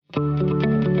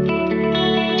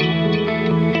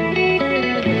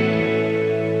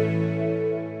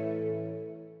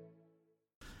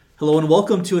Hello and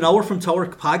welcome to an Hour from Tower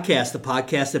podcast, the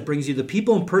podcast that brings you the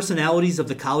people and personalities of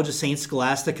the College of St.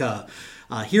 Scholastica.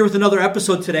 Here with another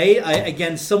episode today. We're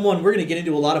going to get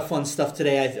into a lot of fun stuff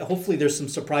today. Hopefully there's some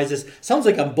surprises. Sounds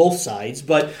like on both sides,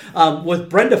 but with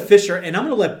Brenda Fischer. And I'm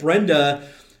going to let Brenda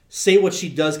say what she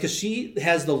does because she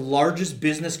has the largest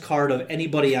business card of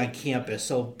anybody on campus.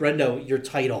 So Brenda, your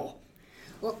title.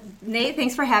 Well, Nate,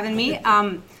 thanks for having me.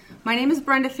 My name is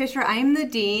Brenda Fischer. I am the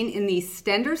Dean in the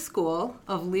Stender School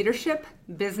of Leadership,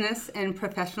 Business, and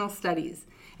Professional Studies.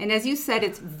 And as you said,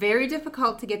 it's very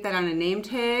difficult to get that on a name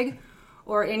tag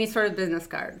or any sort of business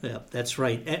card. Yeah, that's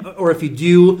right. Or if you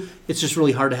do, it's just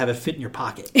really hard to have it fit in your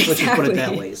pocket. Let's just put it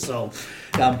that way. So,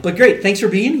 but great. Thanks for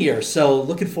being here. So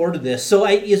looking forward to this. So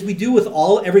as we do with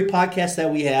every podcast that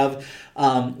we have,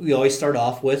 we always start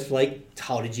off with,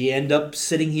 how did you end up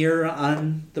sitting here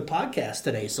on the podcast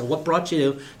today? So what brought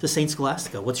you to St.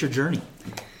 Scholastica? What's your journey?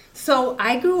 So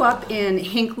I grew up in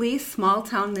Hinckley, small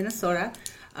town, Minnesota,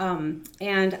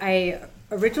 and I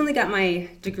originally got my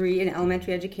degree in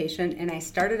elementary education, and I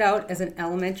started out as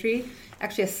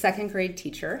a second grade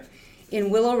teacher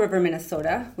in Willow River,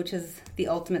 Minnesota, which is the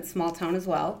ultimate small town as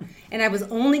well. And I was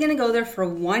only going to go there for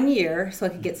 1 year so I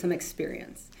could get some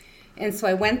experience. And so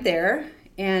I went there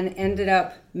and ended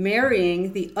up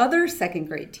marrying the other second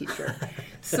grade teacher.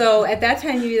 So at that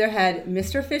time, you either had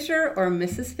Mr. Fisher or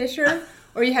Mrs. Fisher,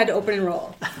 or you had to open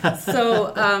enroll.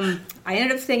 So I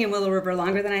ended up staying in Willow River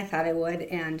longer than I thought I would,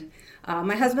 and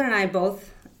my husband and I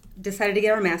both decided to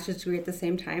get our master's degree at the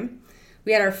same time.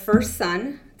 We had our first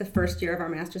son the first year of our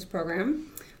master's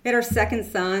program. We had our second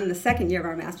son the second year of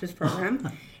our master's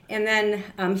program. And then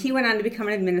he went on to become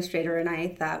an administrator, and I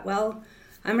thought, well,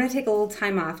 I'm going to take a little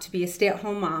time off to be a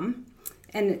stay-at-home mom.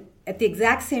 And at the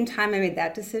exact same time I made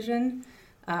that decision,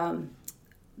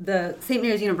 the St.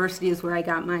 Mary's University is where I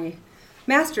got my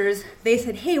master's. They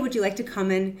said, hey, would you like to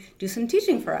come and do some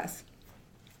teaching for us?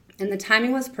 And the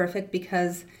timing was perfect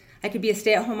because I could be a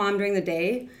stay-at-home mom during the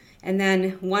day, and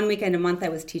then 1 weekend a month I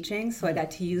was teaching, so I got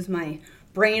to use my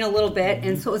brain a little bit,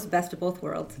 and so it was best of both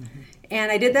worlds.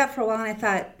 And I did that for a while, and I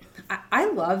thought, I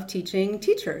love teaching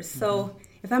teachers, so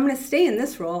if I'm going to stay in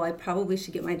this role, I probably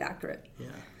should get my doctorate. Yeah.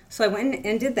 So I went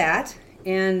and did that,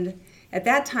 and at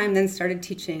that time then started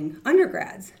teaching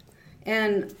undergrads.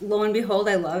 And lo and behold,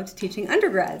 I loved teaching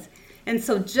undergrads. And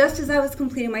so just as I was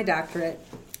completing my doctorate,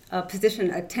 a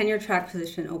tenure track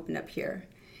position opened up here.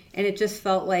 And it just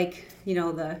felt like,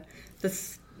 the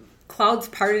clouds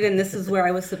parted and this is where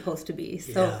I was supposed to be.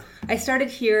 So I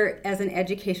started here as an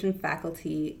education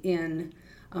faculty in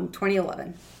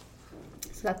 2011.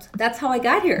 So that's how I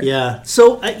got here. Yeah.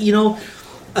 So,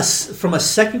 from a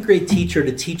second grade teacher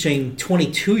to teaching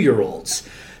 22-year-olds,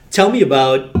 tell me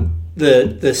about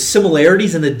the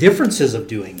similarities and the differences of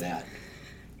doing that.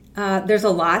 There's a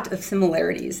lot of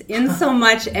similarities in so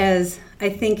much as I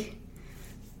think,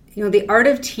 the art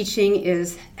of teaching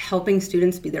is helping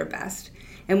students be their best.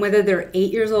 And whether they're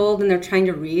 8 years old and they're trying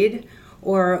to read,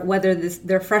 or whether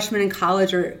they're freshmen in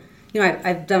college, or,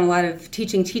 I've done a lot of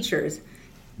teaching teachers,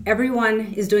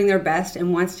 everyone is doing their best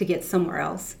and wants to get somewhere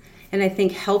else. And I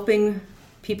think helping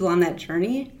people on that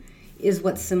journey is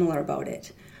what's similar about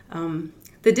it.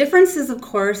 The differences, of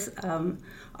course,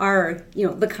 are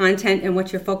the content and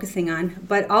what you're focusing on.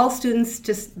 But all students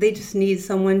just need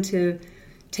someone to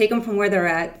take them from where they're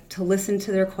at, to listen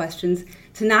to their questions,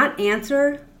 to not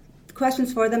answer the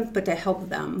questions for them, but to help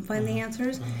them find the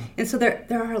answers. And so there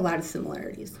are a lot of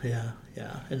similarities. Yeah,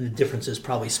 and the differences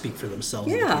probably speak for themselves.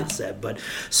 Like you said. But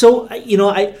so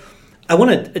I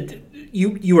want to.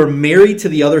 You were married to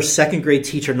the other second grade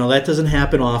teacher. No, that doesn't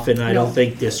happen often. I don't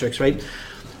think districts, right?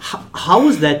 How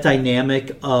was that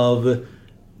dynamic of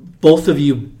both of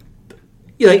you?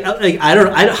 How did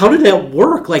that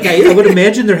work? I would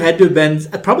imagine there had to have been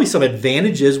probably some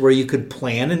advantages where you could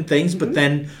plan and things, but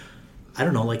then I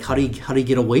don't know, how do you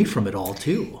get away from it all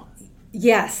too?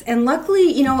 Yes, and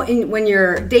luckily, when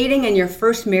you're dating and you're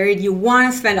first married, you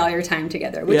want to spend all your time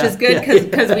together, which is good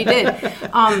because we did.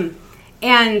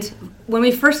 And when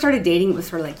we first started dating, it was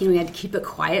sort of we had to keep it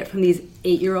quiet from these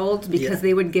 8-year-olds because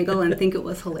they would giggle and think it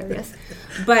was hilarious.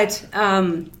 But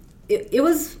it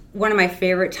was one of my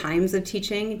favorite times of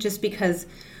teaching, just because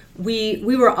we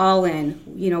were all in.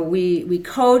 We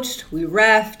coached, we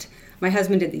reffed. My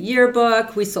husband did the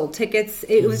yearbook. We sold tickets.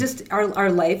 It was just our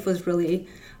life was really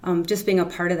just being a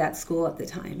part of that school at the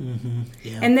time.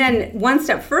 And then one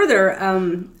step further,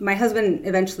 my husband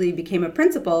eventually became a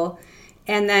principal.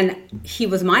 And then he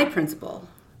was my principal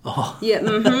Oh. Yeah.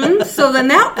 Mm-hmm. So then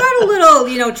that got a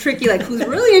little, tricky, like who's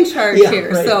really in charge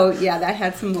here. Right. So yeah, that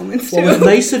had some moments too. Well, it was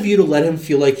nice of you to let him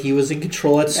feel like he was in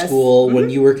control at school when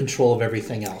you were in control of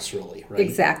everything else, really, right?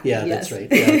 Exactly. Yeah, yes.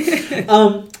 That's right.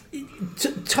 Yeah.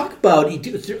 Talk about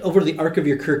over the arc of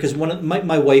your career, because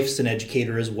my wife's an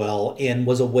educator as well and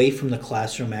was away from the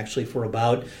classroom actually for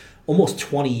about almost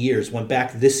 20 years. Went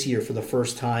back this year for the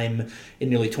first time in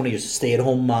nearly 20 years.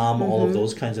 Stay-at-home mom, all of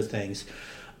those kinds of things.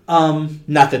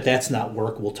 Not that that's not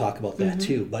work. We'll talk about that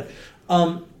too. But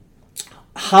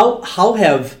how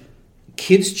have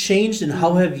kids changed, and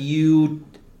how have you?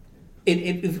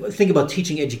 Think about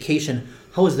teaching education.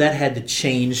 How has that had to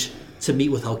change to meet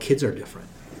with how kids are different?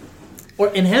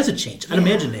 And has it changed? I'd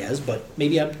imagine it has, but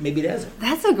maybe it hasn't.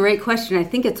 That's a great question. I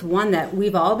think it's one that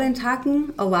we've all been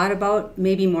talking a lot about,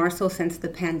 maybe more so since the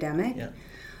pandemic. Yeah.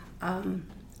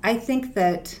 I think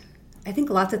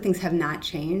lots of things have not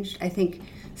changed. I think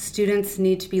students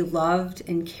need to be loved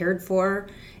and cared for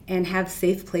and have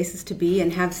safe places to be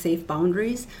and have safe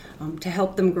boundaries to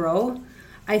help them grow.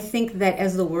 I think that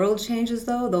as the world changes,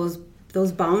 though,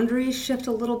 those boundaries shift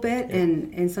a little bit,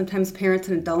 and sometimes parents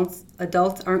and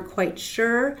adults aren't quite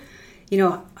sure,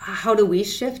 how do we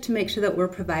shift to make sure that we're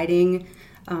providing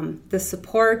the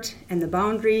support and the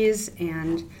boundaries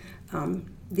and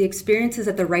the experiences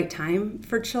at the right time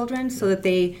for children so that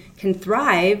they can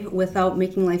thrive without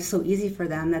making life so easy for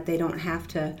them that they don't have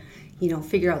to,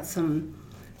 figure out some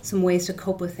ways to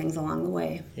cope with things along the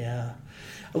way. Yeah.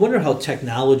 I wonder how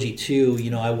technology, too,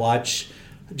 I watch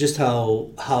just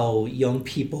how young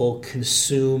people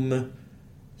consume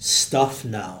stuff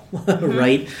now,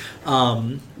 right?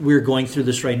 We're going through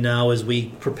this right now as we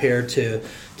prepare to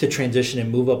transition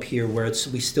and move up here, where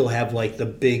we still have like the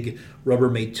big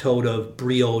Rubbermaid Toyota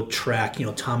Brio track,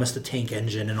 Thomas the Tank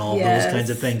Engine and all those kinds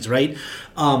of things, right?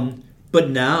 But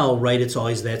now, right, it's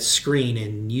always that screen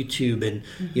and YouTube and,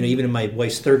 even in my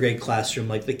wife's third grade classroom,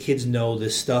 like the kids know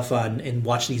this stuff and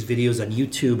watch these videos on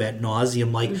YouTube ad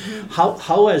nauseum. Like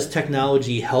how has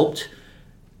technology helped?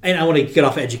 And I want to get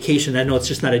off education. I know it's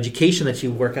just not education that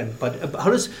you work on, but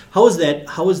how has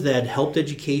that helped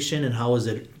education, and how has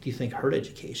it, do you think, hurt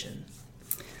education?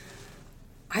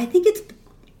 I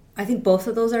think both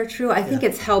of those are true. I think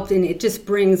it's helped, and it just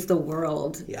brings the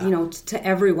world, to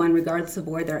everyone, regardless of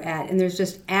where they're at. And there's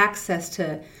just access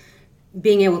to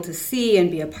being able to see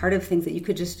and be a part of things that you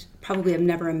could just probably have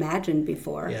never imagined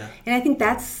before. Yeah. And I think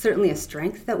that's certainly a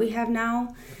strength that we have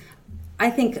now. I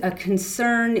think a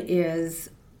concern is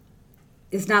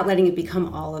not letting it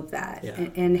become all of that,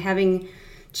 and having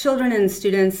children and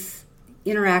students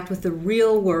interact with the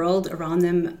real world around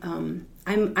them.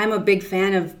 I'm a big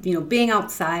fan of being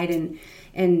outside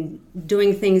and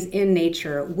doing things in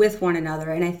nature with one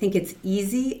another, and I think it's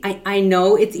easy. I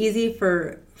know it's easy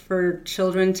for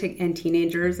children and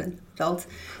teenagers and adults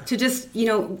to just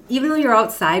even though you're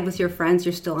outside with your friends,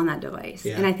 you're still on that device,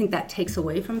 and I think that takes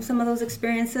away from some of those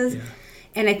experiences,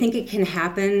 and I think it can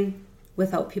happen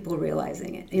without people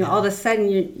realizing it. All of a sudden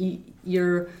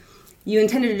you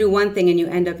intended to do one thing and you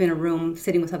end up in a room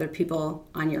sitting with other people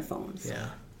on your phones.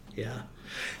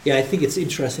 Yeah, I think it's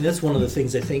interesting. That's one of the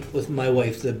things I think with my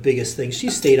wife, the biggest thing. She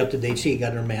stayed up to date. She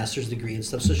got her master's degree and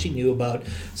stuff, so she knew about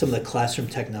some of the classroom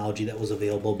technology that was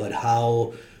available, but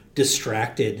how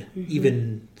distracted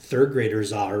even third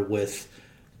graders are with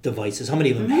devices. How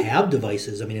many of them have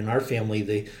devices? I mean, in our family,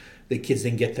 the kids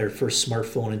didn't get their first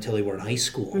smartphone until they were in high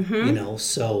school,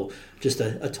 so just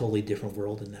a totally different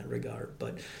world in that regard.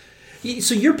 But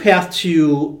so your path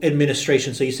to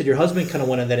administration, so you said your husband kind of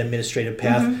went on that administrative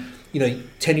path,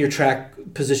 tenure track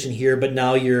position here, but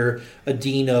now you're a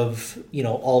dean of,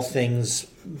 all things,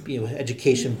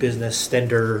 education, business,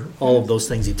 Stender, all of those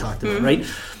things you talked about, right?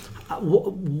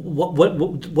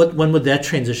 When would that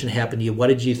transition happen to you? What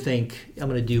did you think, I'm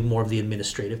going to do more of the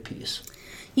administrative piece?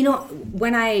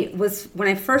 When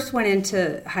I first went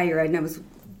into higher ed and I was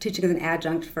teaching as an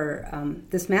adjunct for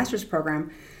this master's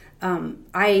program,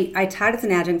 I taught as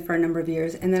an adjunct for a number of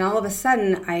years, and then all of a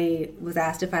sudden I was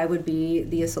asked if I would be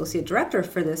the associate director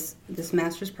for this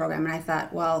master's program, and I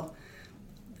thought, well,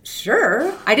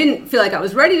 sure. I didn't feel like I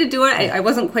was ready to do it. I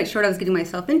wasn't quite sure what I was getting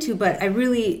myself into, but I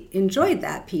really enjoyed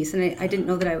that piece, and I didn't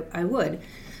know that I would.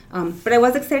 But I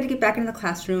was excited to get back into the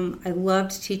classroom. I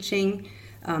loved teaching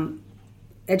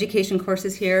education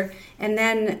courses here, and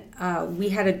then we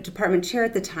had a department chair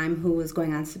at the time who was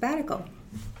going on sabbatical.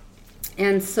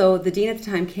 And so the dean at the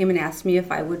time came and asked me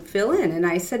if I would fill in, and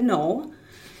I said no.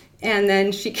 And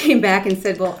then she came back and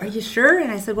said, well, are you sure?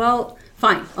 And I said, well,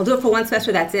 fine. I'll do it for one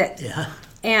semester. That's it. Yeah.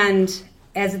 And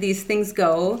as these things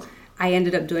go, I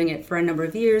ended up doing it for a number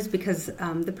of years because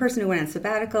the person who went on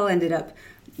sabbatical ended up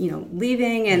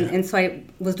leaving, and so I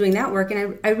was doing that work,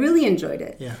 and I really enjoyed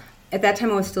it. Yeah. At that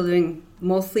time, I was still doing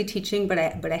mostly teaching, but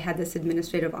I had this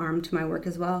administrative arm to my work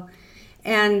as well,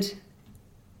 and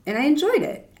I enjoyed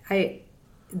it.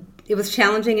 It was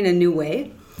challenging in a new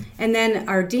way, and then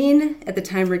our dean at the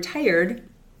time retired,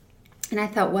 and I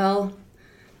thought, well,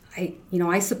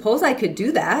 I suppose I could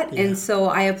do that, and so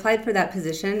I applied for that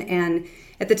position, and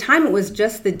at the time it was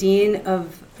just the dean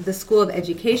of the School of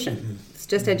Education. It's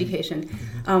just education,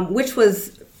 which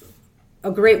was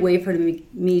a great way for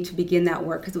me to begin that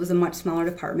work because it was a much smaller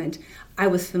department. I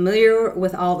was familiar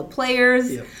with all the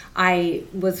players. Yep. I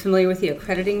was familiar with the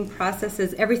accrediting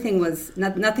processes. Everything was,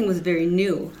 nothing was very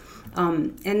new.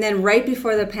 And then right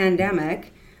before the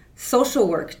pandemic, social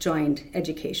work joined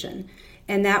education.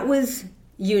 And that was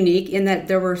unique in that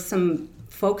there were some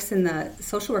folks in the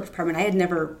social work department I had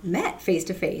never met face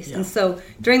to face. And so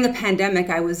during the pandemic,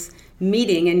 I was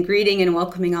meeting and greeting and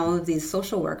welcoming all of these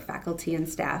social work faculty and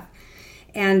staff.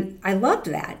 And I loved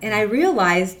that. And I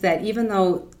realized that even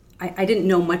though I didn't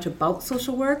know much about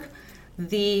social work,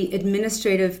 the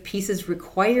administrative pieces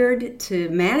required to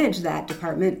manage that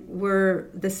department were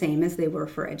the same as they were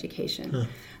for education.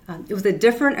 It was a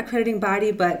different accrediting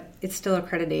body, but it's still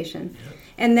accreditation.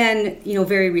 And then,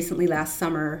 very recently last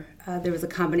summer, there was a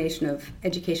combination of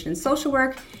education and social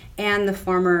work and the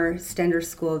former Stender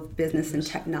School of Business and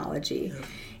Technology.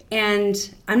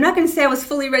 And I'm not going to say I was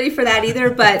fully ready for that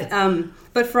either,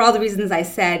 but for all the reasons I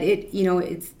said,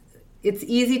 it's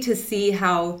easy to see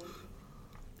how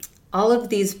all of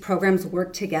these programs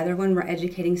work together when we're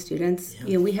educating students.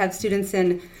 We have students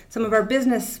in some of our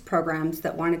business programs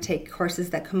that want to take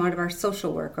courses that come out of our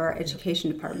social work or our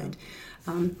education department.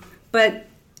 But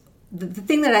the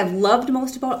thing that I've loved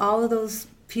most about all of those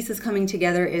pieces coming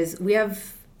together is we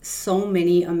have so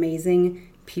many amazing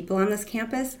people on this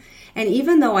campus. And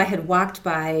even though I had walked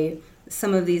by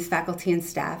some of these faculty and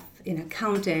staff in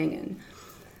accounting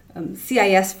and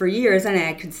CIS for years, and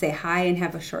I could say hi and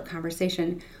have a short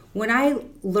conversation, when I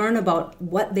learn about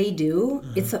what they do,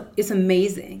 it's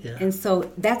amazing. And so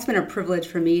that's been a privilege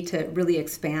for me to really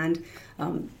expand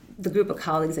the group of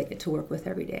colleagues I get to work with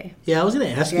every day. Yeah, I was going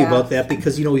to ask you about that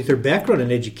because, with your background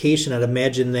in education, I'd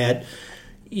imagine that,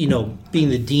 being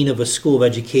the dean of a school of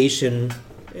education,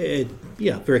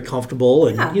 very comfortable,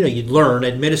 and you'd learn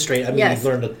administrate. I mean, you've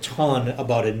learned a ton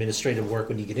about administrative work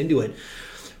when you get into it.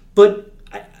 But,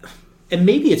 and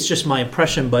maybe it's just my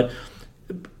impression, but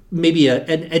maybe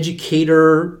an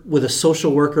educator with a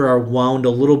social worker are wound a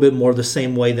little bit more the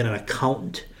same way than an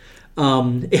accountant.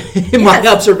 In my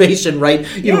observation, right?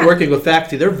 Working with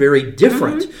faculty, they're very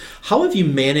different. How have you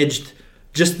managed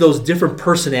just those different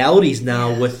personalities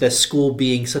now with the school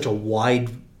being such a wide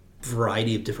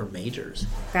variety of different majors?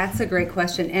 That's a great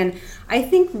question. And I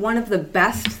think one of the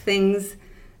best things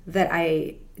that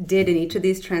I did in each of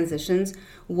these transitions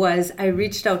was I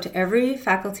reached out to every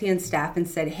faculty and staff and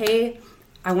said, hey,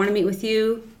 I want to meet with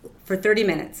you for 30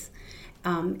 minutes.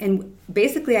 And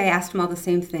basically I asked them all the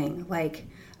same thing, like,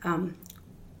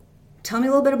 tell me a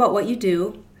little bit about what you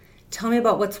do, tell me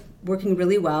about what's working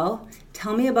really well,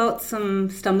 tell me about some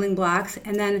stumbling blocks,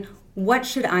 and then what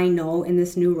should I know in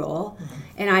this new role?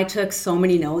 And I took so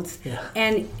many notes,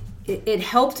 and it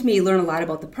helped me learn a lot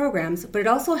about the programs, but it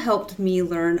also helped me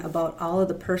learn about all of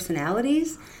the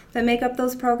personalities that make up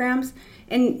those programs.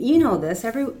 And this,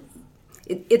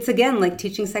 it's again like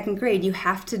teaching second grade. You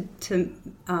have to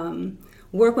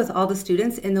work with all the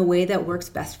students in the way that works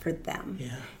best for them.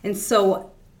 And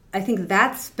so I think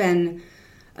that's been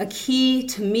a key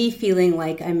to me feeling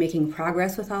like I'm making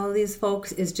progress with all of these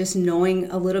folks, is just knowing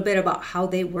a little bit about how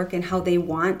they work and how they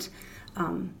want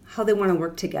to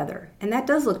work together. And that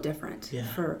does look different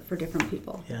for different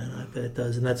people. Yeah, I bet it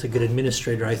does. And that's a good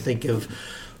administrator, I think, of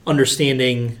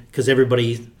understanding, because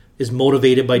everybody is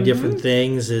motivated by different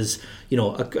things,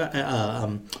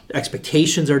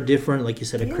 expectations are different, like you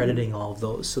said, accrediting all of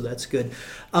those. So that's good.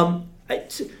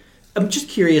 I'm just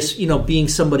curious, being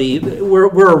somebody,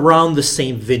 we're around the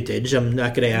same vintage. I'm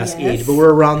not going to ask age, but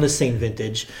we're around the same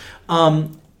vintage.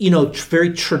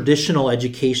 Very traditional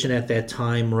education at that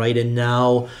time, right? And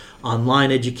now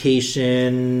online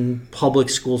education, public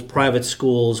schools, private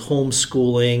schools,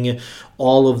 homeschooling,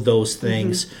 all of those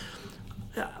things.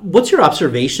 What's your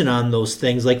observation on those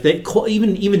things? Like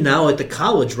even now at the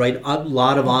college, right? A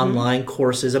lot of online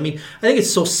courses. I mean, I think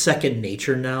it's so second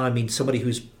nature now. I mean, somebody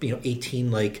who's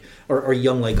 18, like or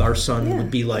young, like our son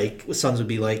would be like, sons would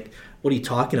be like, what are you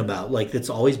talking about? Like, it's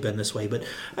always been this way. But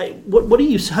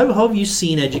how have you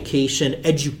seen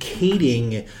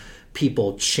educating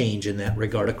people change in that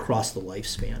regard across the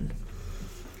lifespan?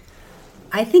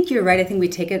 I think you're right. I think we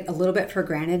take it a little bit for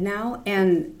granted now.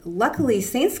 And luckily,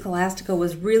 St. Scholastica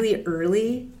was really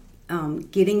early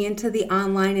getting into the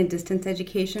online and distance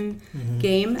education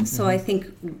game. So I think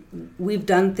we've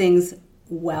done things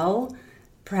well,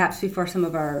 perhaps before some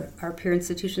of our peer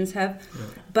institutions have. Yeah.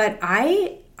 But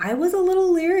I was a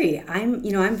little leery. I'm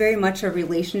very much a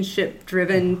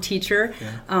relationship-driven teacher,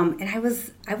 and I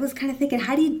was kind of thinking,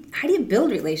 how do you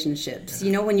build relationships?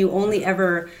 Yeah. When you only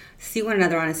ever see one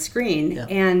another on a screen. Yeah.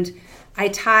 And I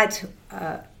taught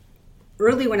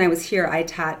early when I was here. I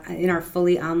taught in our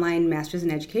fully online Master's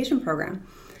in Education program,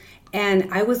 and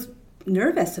I was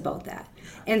nervous about that.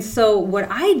 And so what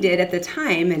I did at the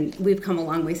time, and we've come a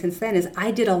long way since then, is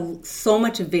I did so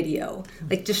much video,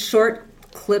 like just short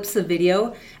clips of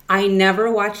video. I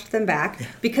never watched them back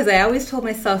because I always told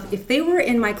myself, if they were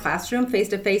in my classroom face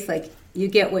to face, like, you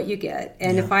get what you get.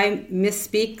 And if I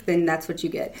misspeak, then that's what you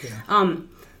get. Yeah.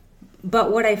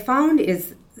 But what I found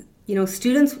is,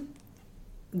 students,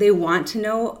 they want to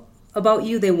know about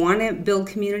you. They want to build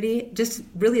community just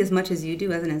really as much as you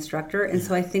do as an instructor. And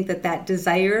so I think that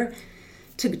desire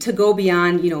to go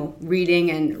beyond,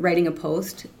 reading and writing a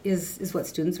post is what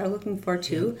students are looking for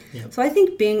too. Yeah. So I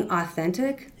think being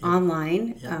authentic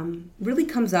online really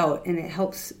comes out, and it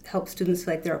helps students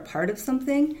feel like they're a part of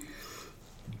something.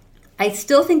 I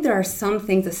still think there are some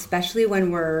things, especially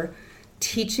when we're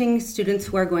teaching students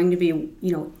who are going to be,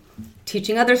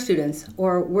 teaching other students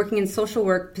or working in social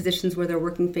work positions where they're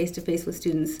working face-to-face with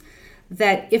students,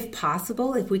 that if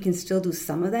possible, if we can still do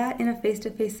some of that in a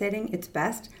face-to-face setting, it's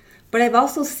best. But I've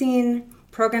also seen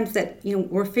programs that,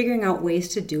 we're figuring out ways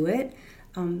to do it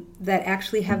that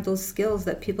actually have those skills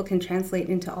that people can translate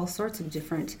into all sorts of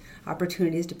different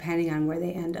opportunities depending on where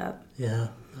they end up. Yeah,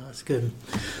 that's good.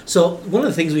 So one of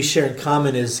the things we share in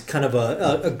common is kind of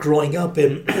a growing up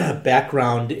in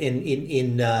background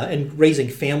in raising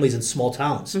families in small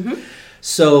towns. Mm-hmm.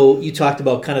 So you talked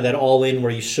about kind of that all-in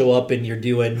where you show up and you're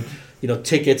doing,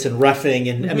 tickets and reffing,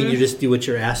 and you just do what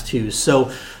you're asked to.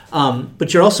 So.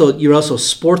 But you're also a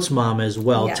sports mom as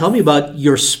well. Yes. Tell me about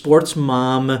your sports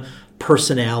mom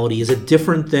personality. Is it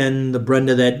different than the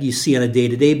Brenda that you see on a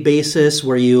day-to-day basis,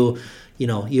 where you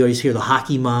always hear the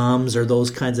hockey moms or those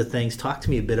kinds of things? Talk to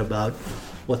me a bit about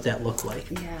what that looked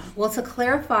like. Yeah. Well, to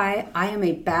clarify, I am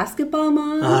a basketball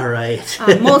mom. All right.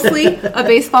 Mostly a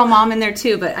baseball mom in there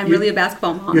too, but I'm really a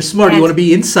basketball mom. You're smart. And you want to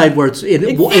be inside where it's in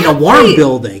a warm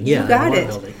building. Yeah, you got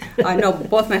it. No,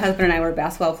 both my husband and I were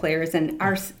basketball players, and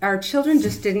our children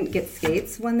just didn't get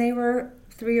skates when they were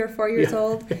 3 or 4 years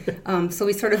old. So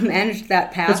we sort of managed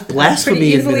that path. That's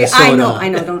blasphemy in Minnesota. I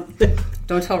know.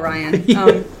 Don't tell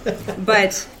Ryan.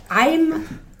 But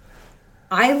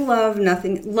I loved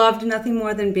nothing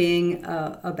more than being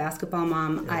a basketball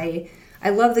mom. Yeah. I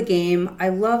love the game. I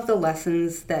love the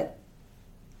lessons that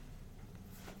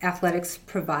athletics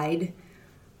provide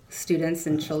students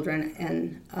and children,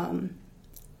 and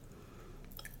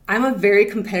I'm a very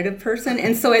competitive person,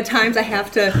 and so at times I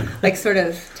have to sort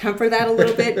of temper that a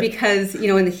little bit because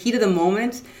in the heat of the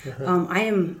moment, I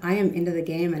am into the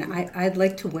game, and I'd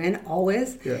like to win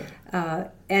always. Yeah.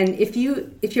 And if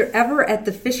you're ever at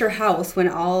the Fischer house when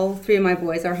all 3 of my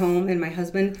boys are home and my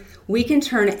husband, we can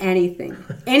turn anything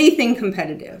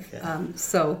competitive. Yeah.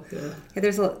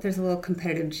 There's a little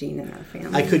competitive gene in our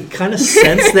family. I could kind of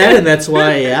sense that, and that's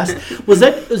why I asked. Was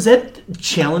that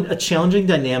a challenging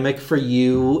dynamic for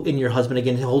you and your husband,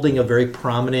 again, holding a very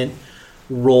prominent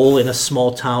role in a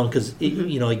small town? Because,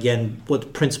 again,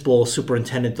 with principal,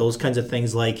 superintendent, those kinds of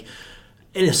things, like,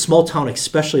 in a small town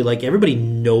especially, like, everybody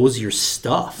knows your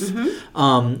stuff.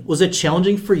 Mm-hmm. Was it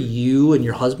challenging for you and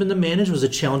your husband to manage? Was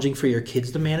it challenging for your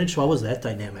kids to manage? How was that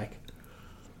dynamic?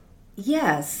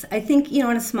 Yes. I think, in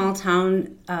a small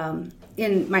town,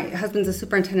 my husband's a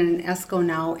superintendent in ESCO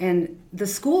now, and the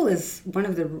school is one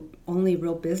of the only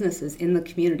real businesses in the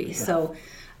community. Yeah. So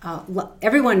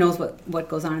everyone knows what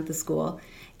goes on at the school.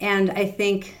 And I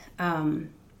think,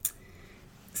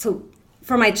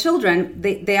 for my children,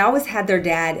 they always had their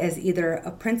dad as either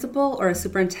a principal or a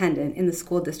superintendent in the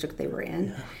school district they were in.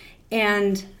 Yeah.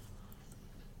 And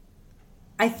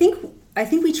I think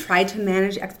we tried to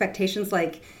manage expectations,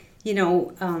 like,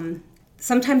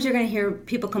 sometimes you're going to hear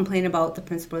people complain about the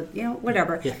principal,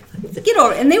 whatever. Yeah. Get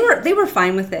over it. And they were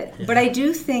fine with it. Yeah. But I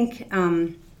do think,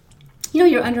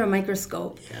 you're under a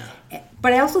microscope. Yeah.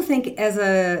 But I also think as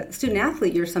a student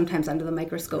athlete, you're sometimes under the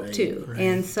microscope too. Right.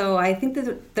 And so I think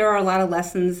that there are a lot of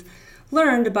lessons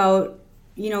learned about,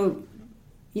 you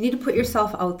need to put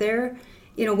yourself out there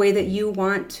in a way that you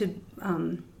want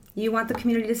the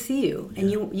community to see you,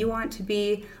 and you want to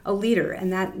be a leader,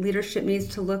 and that leadership needs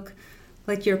to look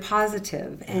like you're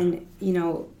positive. And,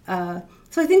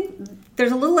 So I think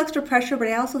there's a little extra pressure, but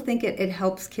I also think it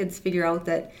helps kids figure out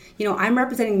that, I'm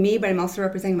representing me, but I'm also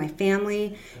representing my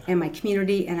family and my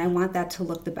community, and I want that to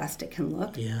look the best it can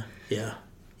look. Yeah.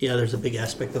 There's a big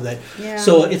aspect of that. Yeah.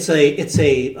 So it's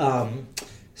a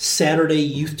Saturday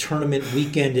youth tournament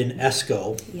weekend in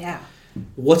Esco. Yeah.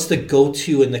 What's the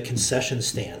go-to in the concession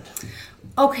stand?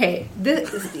 Okay, this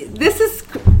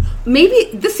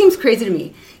seems crazy to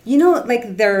me.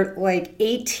 They're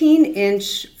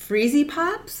 18-inch Freezy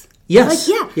Pops. Yes.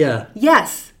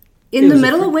 Yes. In the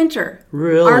middle of winter.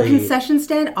 Really? Our concession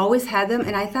stand always had them,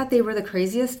 and I thought they were the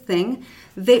craziest thing.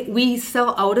 We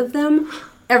sell out of them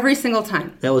every single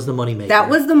time. That was the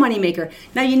moneymaker.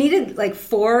 Now, you needed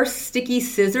 4 sticky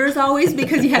scissors always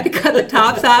because you had to cut the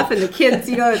tops off, and the kids,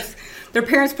 their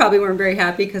parents probably weren't very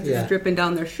happy because it was dripping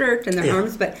down their shirt and their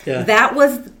arms. But that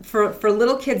was, for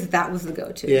little kids, that was the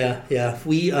go-to. Yeah.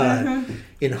 We,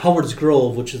 in Howard's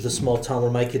Grove, which is the small town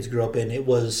where my kids grew up in, it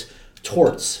was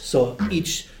torts. So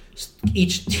each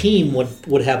team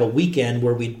would have a weekend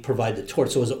where we'd provide the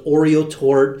torts. So it was an Oreo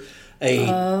tort, a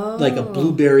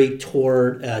blueberry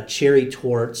tort, a cherry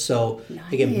tort. So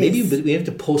again, maybe we have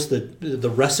to post the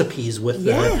recipes with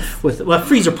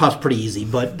freezer pop's pretty easy,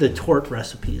 but the tort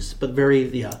recipes, but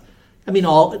everything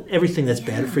that's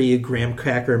bad for you, graham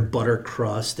cracker and butter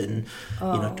crust and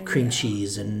cream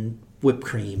cheese and whipped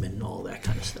cream and all that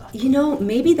kind of stuff.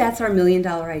 Maybe that's our $1 million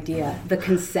idea, the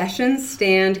concession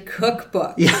stand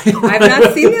cookbook. Yeah. I've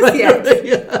not seen this yet.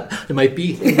 Yeah. It might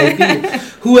be.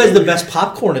 Who has the best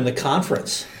popcorn in the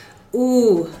conference?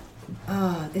 Ooh,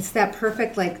 it's that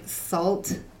perfect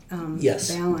salt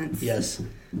balance. Yes.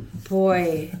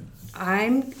 Boy,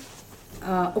 I'm...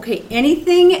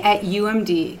 anything at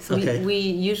UMD. So we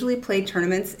usually play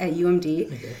tournaments at UMD.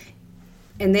 Okay.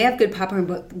 And they have good popcorn,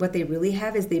 but what they really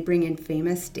have is they bring in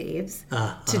Famous Dave's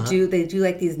they do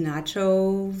these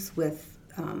nachos with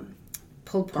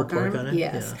pulled pork on it.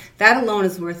 Yes. Yeah. That alone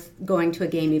is worth going to a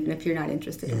game, even if you're not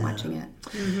interested in watching it.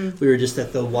 Mm-hmm. We were just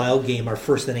at the Wild game, our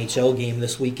first NHL game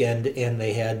this weekend, and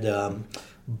they had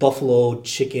buffalo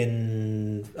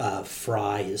chicken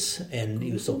fries, and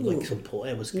it was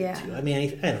it was good too. I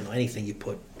mean, I don't know, anything you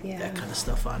put that kind of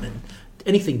stuff on, and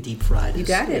anything deep fried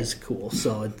is cool.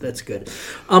 So that's good.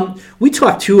 We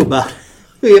talked too about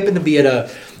we happened to be at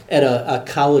a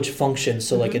college function,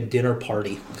 so like a dinner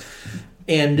party,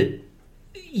 and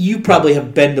you probably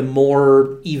have been to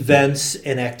more events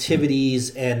and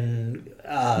activities and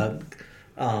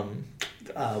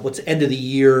what's end of the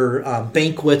year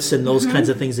banquets and those kinds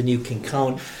of things than you can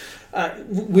count.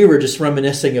 We were just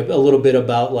reminiscing a little bit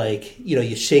about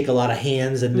you shake a lot of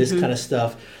hands and this kind of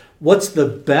stuff. What's the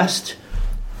best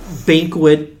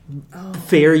banquet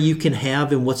fare you can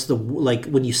have, and what's the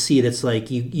when you see it, it's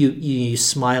you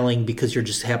smiling because you're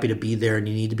just happy to be there and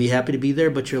you need to be happy to be there,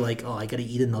 but you're I got to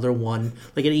eat another one,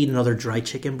 I got to eat another dry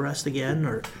chicken breast again,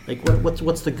 or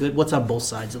what's the good, what's on both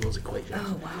sides of those equations?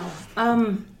 Oh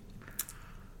wow,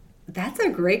 that's a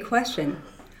great question.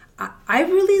 I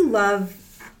really love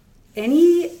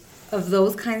any of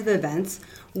those kinds of events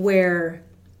where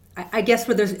I guess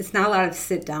where it's not a lot of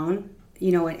sit down,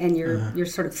 and you're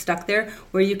sort of stuck there,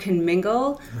 where you can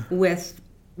mingle with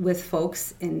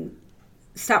folks and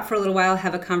stop for a little while,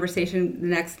 have a conversation, the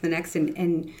next,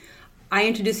 and I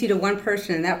introduce you to one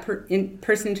person, and that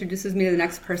person introduces me to the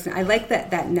next person. I like that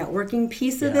networking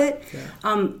piece of it. Yeah.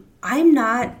 I'm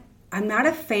not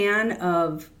a fan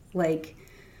of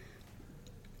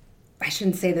I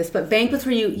shouldn't say this, but banquets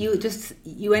where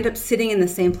you end up sitting in the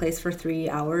same place for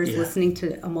 3 hours listening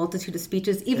to a multitude of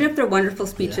speeches, even if they're wonderful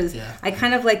speeches. Yeah. I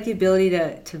kind of like the ability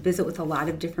to visit with a lot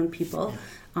of different people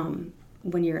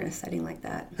when you're in a setting like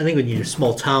that. I think when you're in a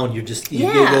small town, you're just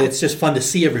it's just fun to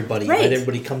see everybody. Right.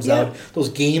 Everybody comes out. Those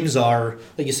games are,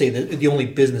 like you say, the only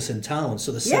business in town.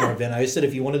 So the center event. I said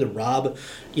if you wanted to rob,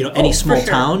 any small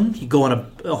town, you go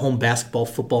on a home basketball,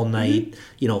 football night,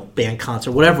 band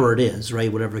concert, whatever it is,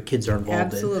 right? Whatever kids are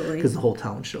involved in, because the whole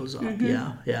town shows up. Mm-hmm.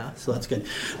 Yeah. So that's good.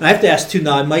 And I have to ask too.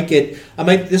 Now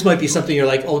this might be something you're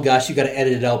like, oh gosh, you got to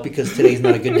edit it out because today's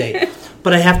not a good day.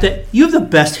 But you have the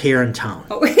best hair in town.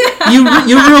 Oh,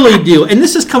 you really do. And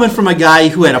this is coming from a guy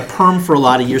who had a perm for a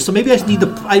lot of years. So maybe I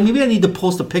need to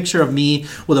post a picture of me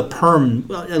with a perm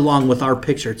along with our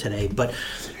picture today. But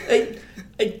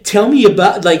tell me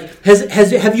about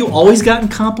have you always gotten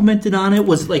complimented on it?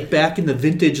 Was back in the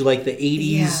vintage the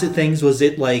 80s things? Was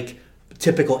it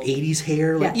typical 80s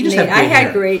hair? You just have great hair.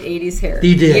 Had great 80s hair.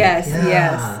 You did? Yes.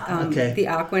 Okay. The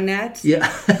Aquanet. Yeah.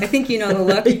 I think you know the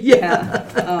look.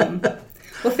 Yeah.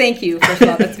 Well, thank you, first of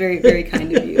all. That's very, very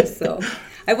kind of you. So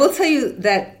I will tell you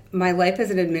that my life as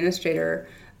an administrator,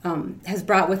 has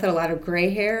brought with it a lot of gray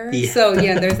hair. Yeah. So,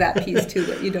 there's that piece, too,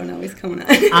 that you don't always come on.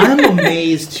 I'm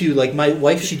amazed, too. Like, my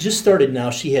wife, she just started now.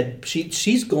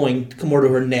 She's going to come more to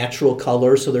her natural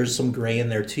color, so there's some gray in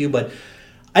there, too. But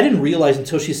I didn't realize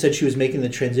until she said she was making the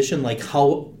transition, like,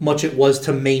 how much it was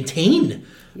to maintain.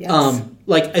 Yes.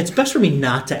 Like, it's best for me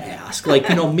not to ask. Like,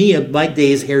 me, my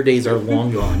hair days are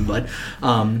long gone.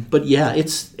 But yeah,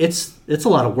 it's a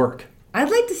lot of work. I'd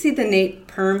like to see the Nate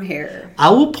perm hair.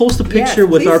 I will post a picture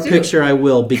with our picture. I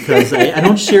will, because I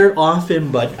don't share it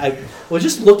often, but I was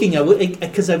just looking at it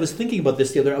because I was thinking about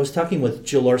this the other. I was talking with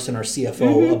Jill Larson, our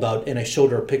CFO, about, and I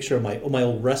showed her a picture of my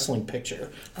old wrestling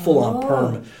picture, full on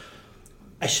perm.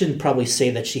 I shouldn't probably say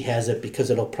that she has it because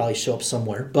it'll probably show up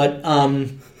somewhere,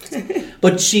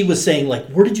 but she was saying, like,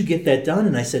 where did you get that done?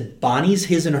 And I said, Bonnie's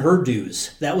His and Her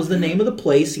Do's. That was the name of the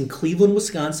place in Cleveland,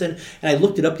 Wisconsin. And I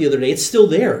looked it up the other day. It's still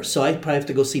there. So I probably have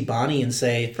to go see Bonnie and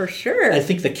say, for sure, I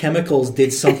think the chemicals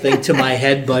did something to my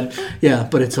head, but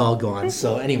it's all gone.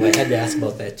 So anyway, I had to ask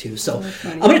about that too. So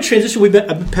I'm going to transition. I've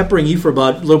been peppering you for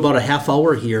about a half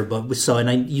hour here,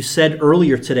 you said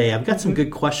earlier today, I've got some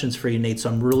good questions for you, Nate. So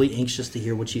I'm really anxious to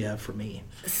hear what you have for me.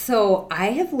 So I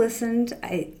have listened,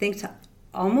 I think, to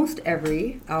almost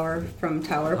every Hour from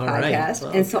Tower podcast.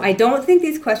 Well, and so I don't think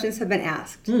these questions have been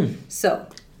asked. So,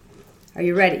 are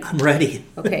you ready? I'm ready.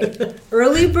 Okay.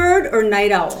 Early bird or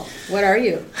night owl? What are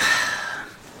you?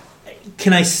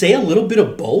 Can I say a little bit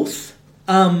of both?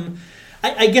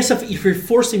 I guess if you're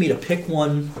forcing me to pick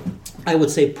one, I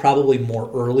would say probably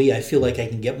more early. I feel like I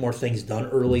can get more things done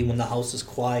early when the house is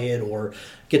quiet, or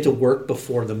get to work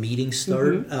before the meetings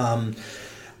start.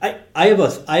 I have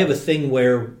a thing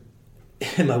where,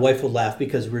 and my wife would laugh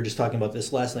because we were just talking about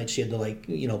this last night. She had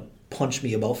to punch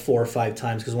me about 4 or 5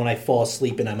 times because when I fall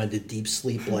asleep and I'm into deep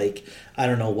sleep, like, I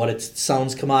don't know what it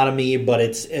sounds come out of me, but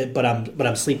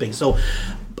I'm sleeping. So,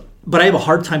 but I have a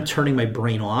hard time turning my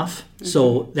brain off,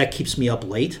 so that keeps me up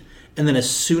late. And then as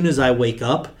soon as I wake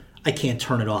up, I can't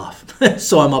turn it off.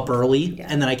 So I'm up early,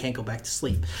 and then I can't go back to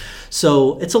sleep.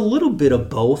 So it's a little bit of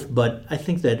both, but I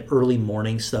think that early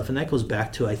morning stuff, and that goes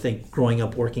back to, I think, growing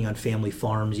up working on family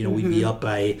farms, we'd be up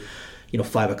by,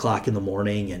 5 o'clock in the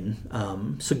morning.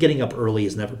 And so getting up early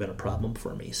has never been a problem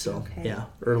for me. So,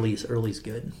 early's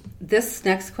good. This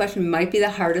next question might be the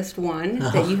hardest one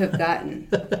that you have gotten.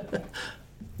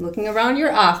 Looking around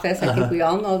your office, I think we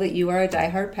all know that you are a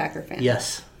diehard Packer fan.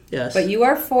 Yes. But you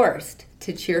are forced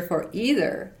to cheer for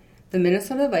either the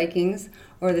Minnesota Vikings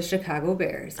or the Chicago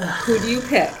Bears. Who do you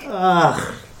pick?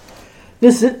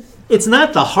 It's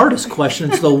not the hardest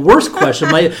question. It's the worst question.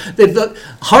 The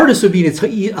hardest would be, it's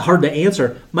hard to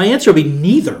answer. My answer would be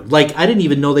neither. Like, I didn't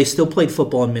even know they still played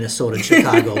football in Minnesota and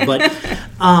Chicago. But,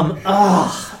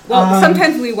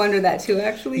 sometimes we wonder that too,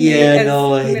 actually. Yeah,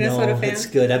 no, I Minnesota know. Fan. It's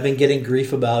good. I've been getting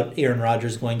grief about Aaron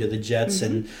Rodgers going to the Jets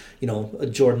and,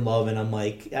 Jordan Love. And I'm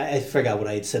like, I forgot what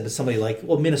I had said, but somebody like,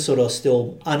 well, Minnesota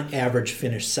still, on average,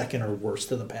 finished second or worse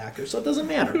to the Packers. So it doesn't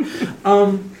matter.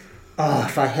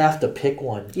 If I have to pick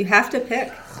one. You have to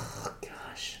pick. Oh,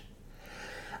 gosh.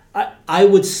 I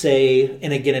would say,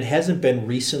 and again, it hasn't been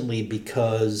recently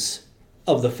because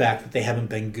of the fact that they haven't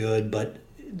been good, but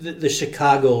the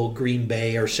Chicago-Green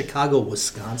Bay or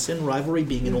Chicago-Wisconsin rivalry,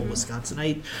 being an old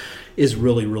Wisconsinite, is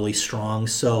really, really strong.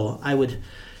 So I would...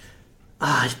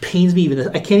 it pains me even...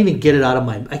 I can't even get it out of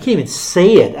my... I can't even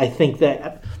say it. I think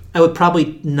that I would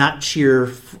probably not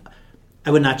cheer... I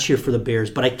would not cheer for the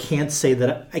Bears, but I can't say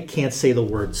that. I can't say the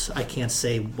words. I can't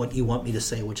say what you want me to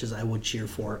say, which is I would cheer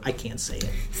for. I can't say it.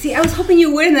 See, I was hoping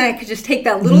you would, and then I could just take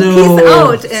that little piece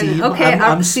out. And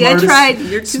I tried.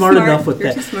 You're too smart enough with You're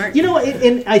that. Too smart.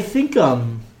 And I think,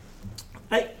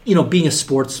 being a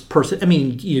sports person. I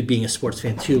mean, you being a sports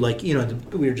fan too. Like, we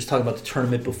were just talking about the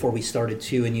tournament before we started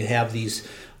too, and you have these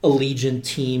Allegiant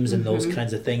teams and those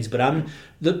kinds of things. But I'm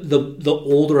the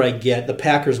older I get, the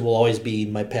Packers will always be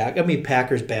my pack. I mean,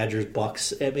 Packers, Badgers,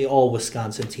 Bucks. I mean, all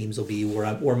Wisconsin teams will be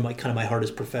where my heart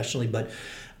is professionally. But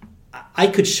I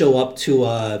could show up to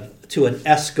an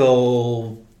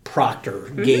Esco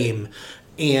Proctor game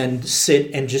and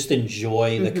sit and just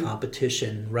enjoy the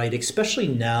competition, right? Especially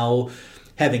now,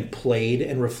 having played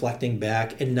and reflecting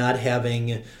back and not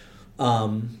having.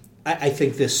 I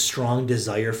think this strong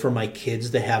desire for my kids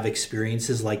to have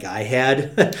experiences like I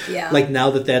had. Like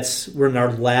now that we're in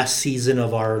our last season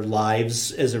of our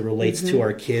lives as it relates to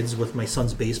our kids with my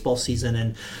son's baseball season.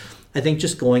 And I think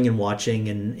just going and watching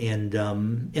and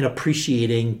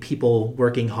appreciating people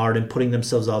working hard and putting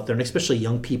themselves out there, and especially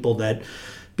young people that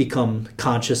become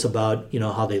conscious about,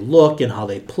 how they look and how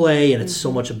they play. And it's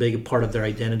so much a big part of their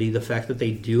identity, the fact that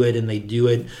they do it and they do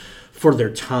it for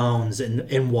their towns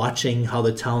and watching how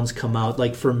the towns come out.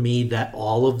 Like for me, that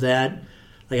all of that,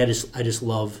 like I just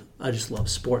love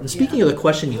sport. And speaking of the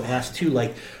question you asked too,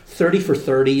 like 30 for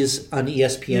 30s on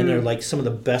ESPN are like some of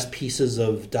the best pieces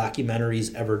of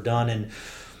documentaries ever done. And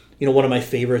one of my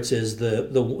favorites is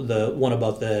the one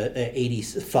about the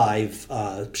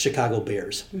 85 Chicago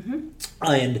Bears.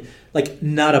 And like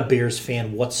not a Bears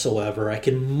fan whatsoever. I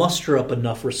can muster up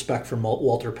enough respect for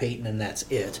Walter Payton, and that's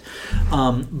it.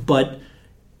 But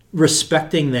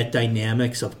respecting that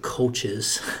dynamics of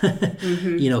coaches,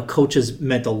 coaches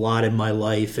meant a lot in my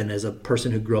life. And as a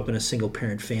person who grew up in a single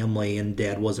parent family and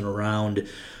dad wasn't around,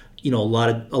 a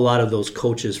lot of those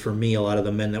coaches for me, a lot of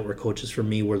the men that were coaches for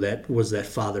me was that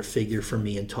father figure for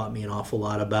me, and taught me an awful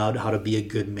lot about how to be a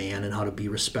good man and how to be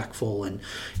respectful and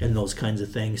those kinds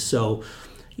of things. So,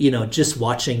 just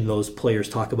watching those players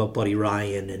talk about Buddy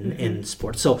Ryan and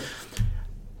sports. So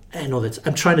I know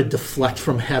I'm trying to deflect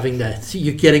from having that.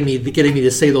 You're getting me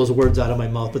to say those words out of my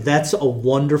mouth, but that's a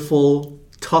wonderful,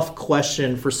 tough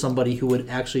question for somebody who would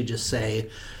actually just say,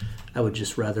 I would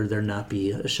just rather there not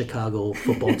be a Chicago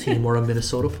football team or a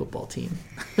Minnesota football team.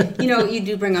 You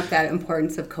do bring up that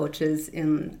importance of coaches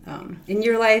in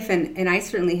your life, and I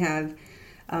certainly have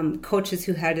coaches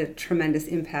who had a tremendous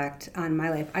impact on my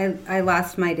life. I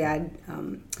lost my dad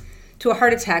to a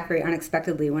heart attack very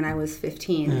unexpectedly when I was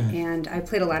 15, and I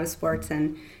played a lot of sports,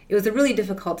 and it was a really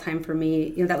difficult time for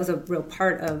me. That was a real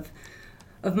part of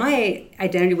my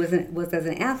identity was as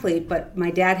an athlete, but my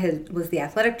dad was the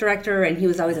athletic director, and he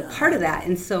was always a part of that.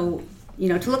 And so,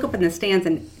 to look up in the stands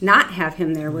and not have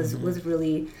him there was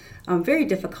really very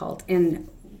difficult. And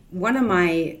one of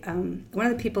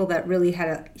the people that really had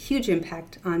a huge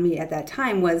impact on me at that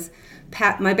time was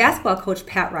my basketball coach,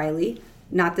 Pat Riley.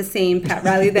 Not the same Pat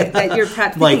Riley that you're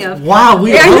perhaps thinking of. Wow,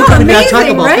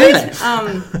 amazing, right?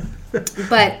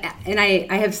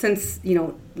 I have since,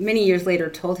 many years later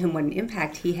told him what an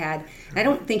impact he had. I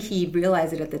don't think he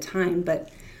realized it at the time, but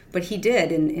he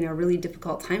did in a really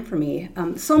difficult time for me.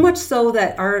 So much so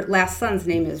that our last son's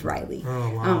name is Riley,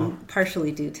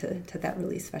 partially due to that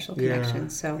really special connection.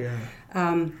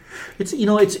 It's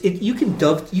you can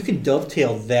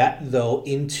dovetail that though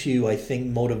into, I think,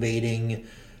 motivating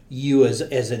you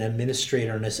as an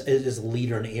administrator and as a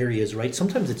leader in areas, right?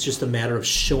 Sometimes it's just a matter of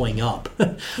showing up,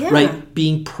 right?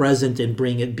 Being present and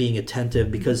being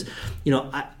attentive, because,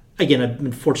 I've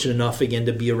been fortunate enough, again,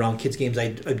 to be around kids' games.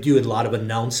 I do a lot of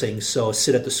announcing, so I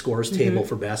sit at the scores table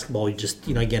for basketball. You just,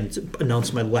 again,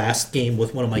 announce my last game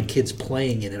with one of my kids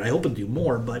playing in it. I hope to do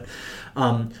more, but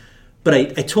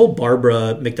I told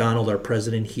Barbara McDonald, our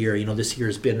president here, this year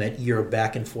has been that year of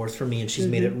back and forth for me, and she's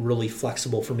made it really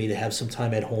flexible for me to have some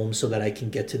time at home so that I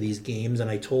can get to these games. And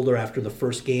I told her after the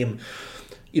first game,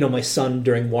 my son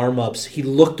during warm-ups, he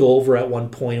looked over at one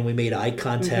point and we made eye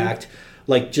contact,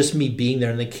 like just me being there,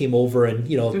 and they came over and,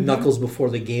 knuckles before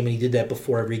the game, and he did that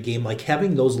before every game, like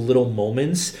having those little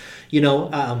moments,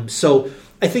 so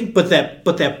I think, but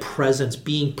that presence,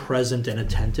 being present and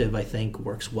attentive, I think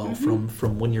works well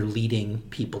from when you're leading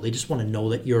people. They just want to know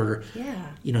that you're,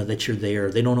 that you're there.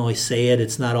 They don't always say it.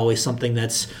 It's not always something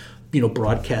that's,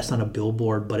 broadcast on a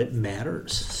billboard, but it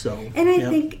matters. So, and I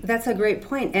think that's a great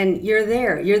point. And you're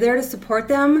there. You're there to support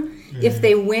them if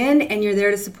they win, and you're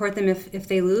there to support them if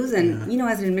they lose. And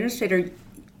as an administrator,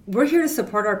 we're here to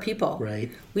support our people. Right.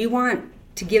 We want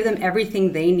to give them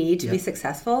everything they need to be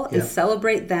successful, and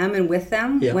celebrate them and with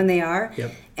them when they are,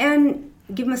 and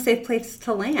give them a safe place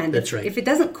to land. That's right. If it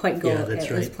doesn't quite go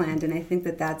as planned. And I think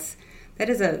that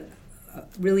is a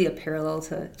really a parallel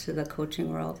to the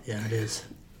coaching world. Yeah, it is.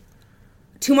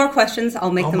 2 more questions. I'll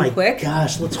make them quick. Oh my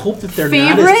gosh, let's hope that they're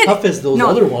not as tough as those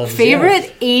other ones.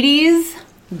 Favorite 80s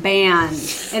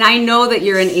band? And I know that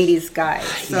you're an 80s guy.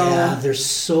 So. Yeah, there's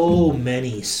so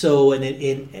many. So, I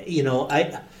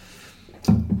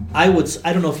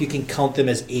don't know if you can count them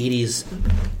as 80s.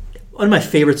 One of my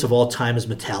favorites of all time is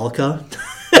Metallica.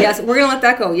 Yes, we're gonna let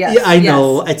that go. Yes, yeah, I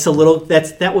know it's a little.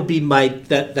 That would be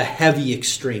the heavy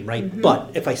extreme, right?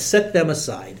 But if I set them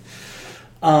aside,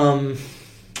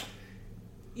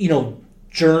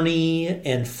 Journey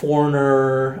and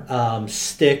Foreigner,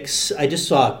 Styx. I just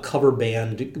saw a cover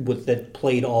band that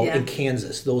played all in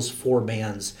Kansas. Those 4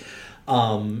 bands.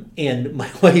 And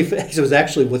my wife, it was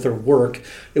actually with her work,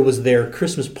 it was their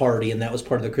Christmas party, and that was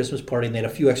part of the Christmas party, and they had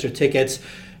a few extra tickets,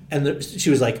 and she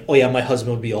was like, oh yeah, my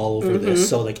husband would be all over this.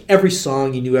 So like every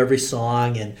song, you knew every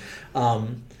song, and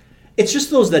it's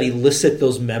just those that elicit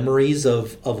those memories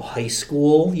of high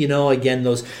school, again,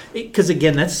 because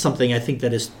again, that's something I think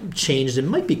that has changed. It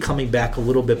might be coming back a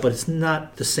little bit, but it's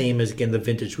not the same as, again, the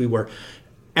vintage we were.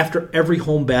 After every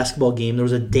home basketball game, there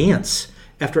was a dance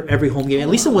after every home game. At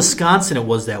least in Wisconsin, it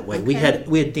was that way. Okay.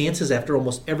 We had dances after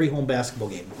almost every home basketball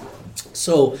game.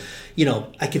 So,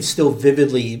 I can still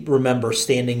vividly remember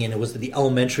standing in, it was the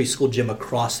elementary school gym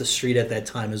across the street at that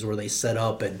time is where they set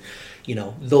up, and,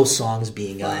 those songs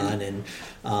being on, and,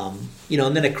 and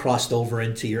then it crossed over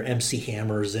into your MC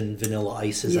Hammers and Vanilla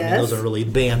Ices. Yes. I mean, those are really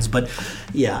bands, but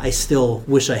yeah, I still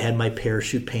wish I had my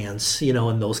parachute pants,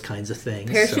 and those kinds of things.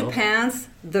 Parachute pants,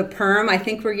 the perm, I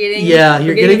think we're getting. Yeah,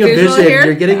 you're getting a vision. Here.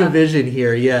 You're getting a vision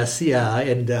here. Yes, yeah,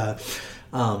 and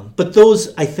but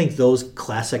I think those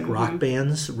classic rock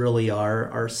bands really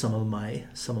are some of my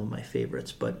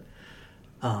favorites. But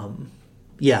some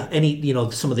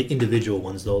of the individual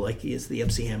ones though, like is the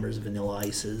MC Hammers, Vanilla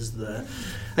Ices.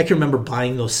 I can remember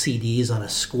buying those CDs on a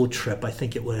school trip. I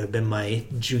think it would have been my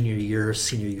junior year,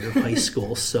 senior year of high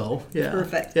school. So yeah,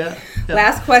 perfect. Yeah.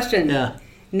 Last question. Yeah.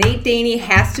 Nate Daney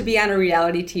has to be on a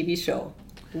reality TV show.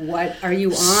 What are you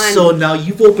on? So now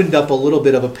you've opened up a little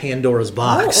bit of a Pandora's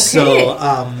box.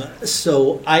 Okay.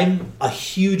 So I'm a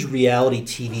huge reality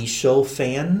TV show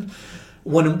fan.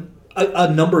 When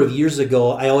a number of years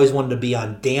ago, I always wanted to be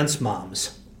on Dance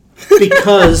Moms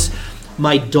because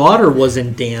my daughter was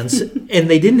in dance, and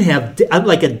they didn't have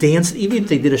like a dance. Even if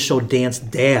they did a show, Dance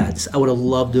Dads, I would have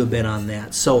loved to have been on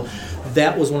that. So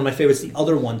that was one of my favorites. The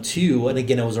other one too, and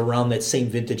again, it was around that same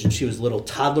vintage, and she was little.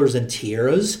 Toddlers and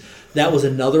Tiaras. That was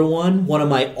another one. One of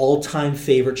my all-time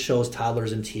favorite shows,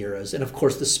 Toddlers and Tiaras, and of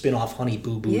course the spin-off Honey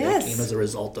Boo Boo that came as a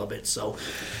result of it. So,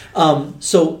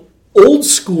 old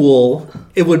school,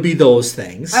 it would be those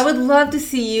things. I would love to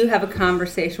see you have a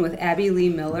conversation with Abby Lee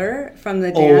Miller from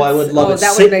the dance. Oh, I would love it.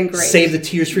 That would have been great. Save the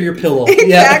tears for your pillow.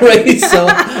 Exactly.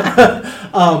 Yeah,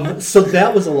 right. So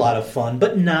that was a lot of fun.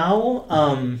 But now,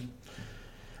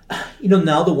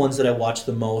 now the ones that I watch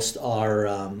the most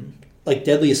are like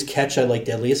Deadliest Catch. I like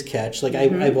Deadliest Catch. Like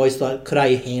I've always thought, could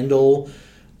I handle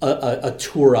a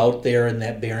tour out there in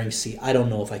that Bering Sea? I don't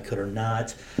know if I could or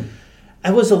not. I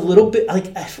was a little bit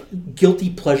like guilty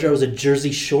pleasure. I was a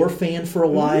Jersey Shore fan for a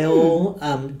while,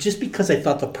 just because I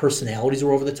thought the personalities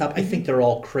were over the top. I think they're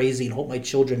all crazy, and hope my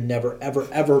children never, ever,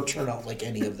 ever turn out like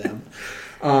any of them.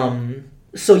 I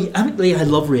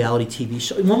love reality TV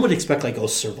shows. One would expect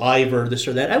Survivor, this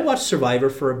or that. I watched Survivor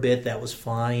for a bit. That was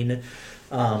fine.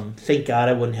 Thank God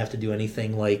I wouldn't have to do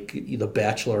anything like The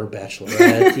Bachelor or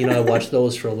Bachelorette. I watched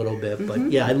those for a little bit.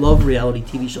 But yeah, I love reality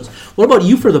TV shows. What about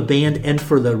you for the band and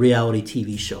for the reality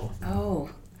TV show? Oh,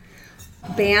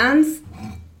 bands?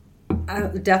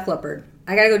 Def Leppard.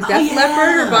 I gotta go Def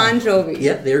Leppard or Bon Jovi.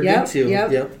 Yeah, they're good too.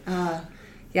 Yep.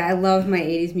 I love my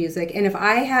 80s music. And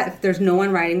if there's no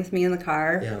one riding with me in the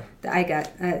car, I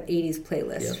got an 80s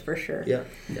playlist for sure. Yeah.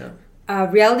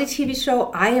 Reality TV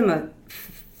show, I am a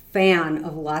fan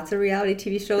of lots of reality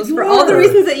TV shows for all the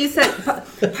reasons that you said.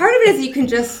 Part of it is you can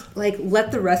just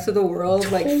let the rest of the world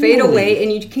fade away,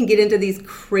 and you can get into these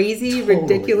crazy,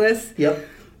 ridiculous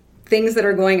things that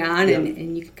are going on,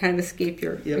 and you can kind of escape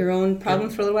your own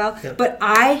problems for a little while. But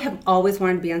I have always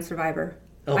wanted to be on Survivor.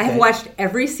 Okay. I have watched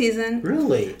every season.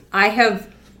 Really?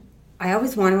 I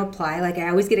always want to apply. I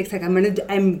always get excited.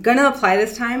 I'm gonna apply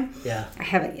this time. Yeah. I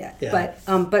haven't yet. Yeah.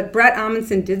 But Brett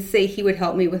Amundsen did say he would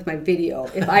help me with my video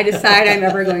if I decide I'm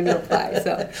ever going to apply.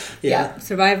 So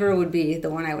Survivor would be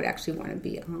the one I would actually want to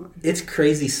be on. It's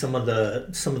crazy some of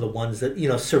the ones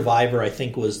that Survivor I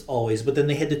think was always, but then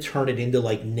they had to turn it into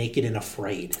Naked and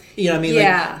Afraid. You know what I mean?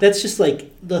 Yeah. That's just I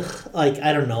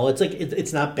don't know. It's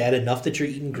it's not bad enough that you're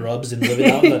eating grubs and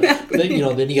living out, but then you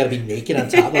got to be naked on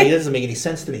top. It doesn't make any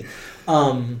sense to me.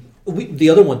 The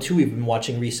other one too we've been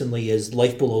watching recently is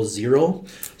Life Below Zero.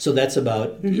 So that's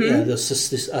about the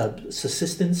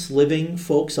subsistence living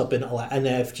folks up in Alaska, and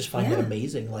I just find that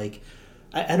amazing. I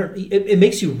don't. It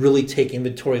makes you really take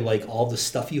inventory, all the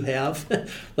stuff you have.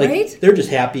 Right? They're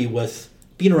just happy with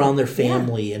being around their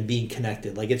family and being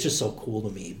connected. It's just so cool to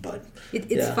me. But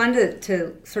it's fun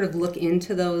to sort of look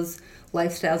into those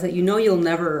lifestyles that you'll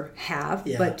never have,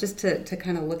 but just to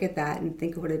kind of look at that and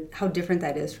think of how different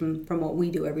that is from what we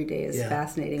do every day is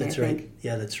fascinating. That's I right. think.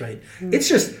 Yeah, that's right. It's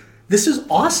just, this is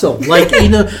awesome.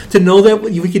 To know that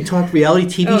we can talk reality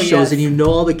TV shows and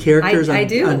all the characters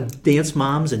on Dance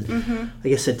Moms and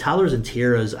like I said, Toddlers and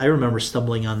Tiaras. I remember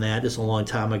stumbling on that just a long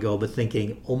time ago, but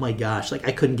thinking, oh my gosh,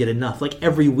 I couldn't get enough.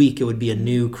 Every week it would be a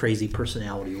new crazy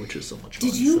personality, which is so much fun.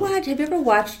 Did you watch? Have you ever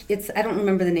watched? I don't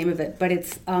remember the name of it, but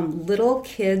it's little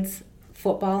kids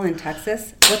football in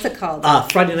Texas. What's it called?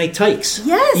 Friday Night Tykes.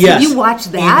 Yes. Have you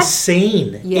watched that?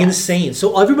 Insane.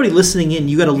 So everybody listening in,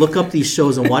 you got to look up these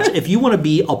shows and watch. If you want to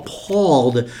be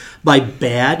appalled by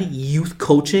bad youth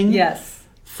coaching,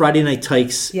 Friday Night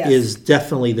Tykes Yes. is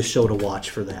definitely the show to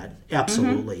watch for that.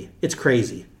 Absolutely. It's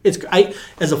crazy. I,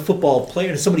 as a football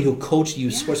player, as somebody who coached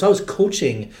youth sports, I was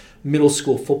coaching middle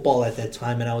school football at that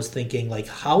time, and I was thinking, like,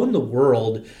 how in the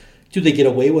world do they get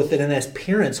away with it? And as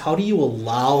parents, how do you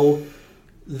allow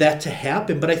that to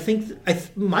happen? But I think,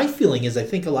 my feeling is, I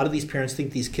think a lot of these parents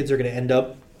think these kids are going to end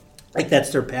up like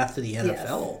that's their path to the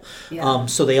NFL. Yes. Yeah.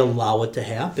 So they allow it to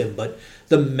happen. But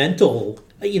the mental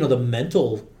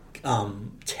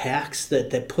tax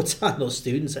that puts on those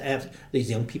students,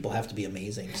 these young people have to be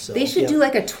amazing. So they should do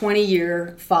like a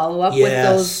 20-year follow-up with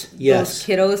those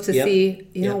kiddos to see,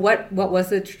 what was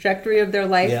the trajectory of their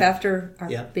life after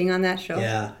being on that show.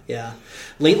 Yeah.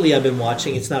 Lately I've been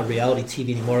watching, it's not reality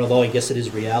TV anymore, although I guess it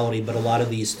is reality, but a lot of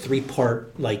these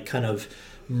 3-part, like, kind of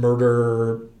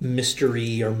murder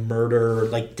mystery or murder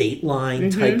like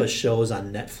Dateline type of shows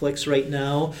on Netflix right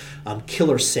now.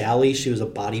 Killer Sally, she was a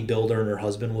bodybuilder and her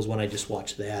husband was one. I just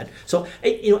watched that. So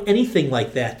anything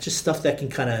like that, just stuff that can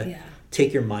kind of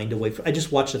take your mind away from. I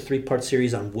just watched a 3-part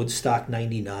series on Woodstock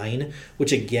 '99,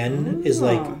 which again is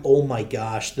like, oh my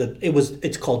gosh,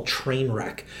 it's called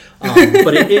Trainwreck,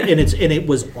 but it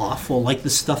was awful, like the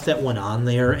stuff that went on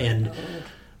there. And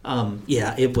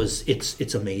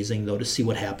it's amazing though to see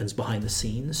what happens behind the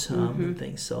scenes and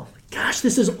things. So, gosh,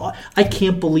 I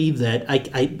can't believe that.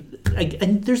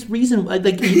 And there's reason,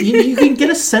 like, you can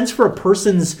get a sense for a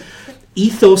person's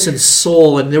ethos and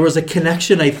soul, and there was a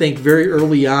connection, I think, very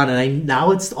early on, and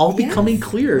now it's all becoming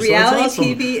clear. Reality awesome.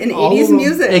 TV and 80s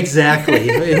music. Exactly.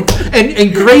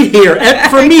 and great hair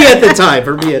for me at the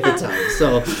time.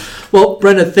 So, well,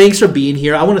 Brenda, thanks for being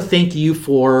here. I want to thank you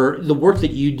for the work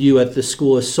that you do at the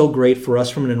school. Is so great for us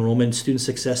from an enrollment and student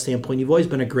success standpoint. You've always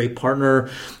been a great partner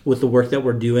with the work that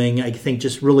we're doing. I think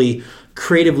just really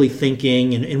creatively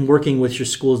thinking and working with your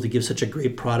schools to give such a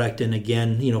great product. And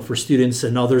again, for students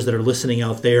and others that are listening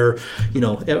out there,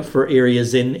 for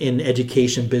areas in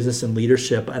education, business, and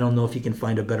leadership, I don't know if you can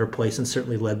find a better place, and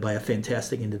certainly led by a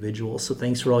fantastic individual. So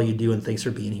thanks for all you do, and thanks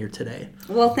for being here today.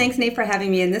 Well, thanks, Nate, for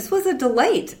having me. And this was a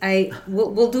delight.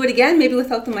 We'll do it again, maybe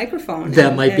without the microphone.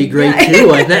 That might be great,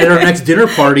 too. At our next dinner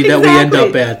party that we end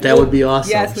up at. That would be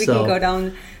awesome. Yes, we can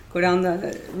go down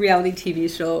the reality TV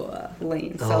show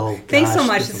lane. So thanks so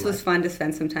much. This was fun to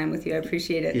spend some time with you. I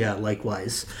appreciate it. Yeah,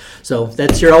 likewise. So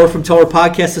that's your Hour from Tower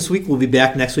podcast this week. We'll be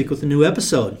back next week with a new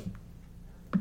episode.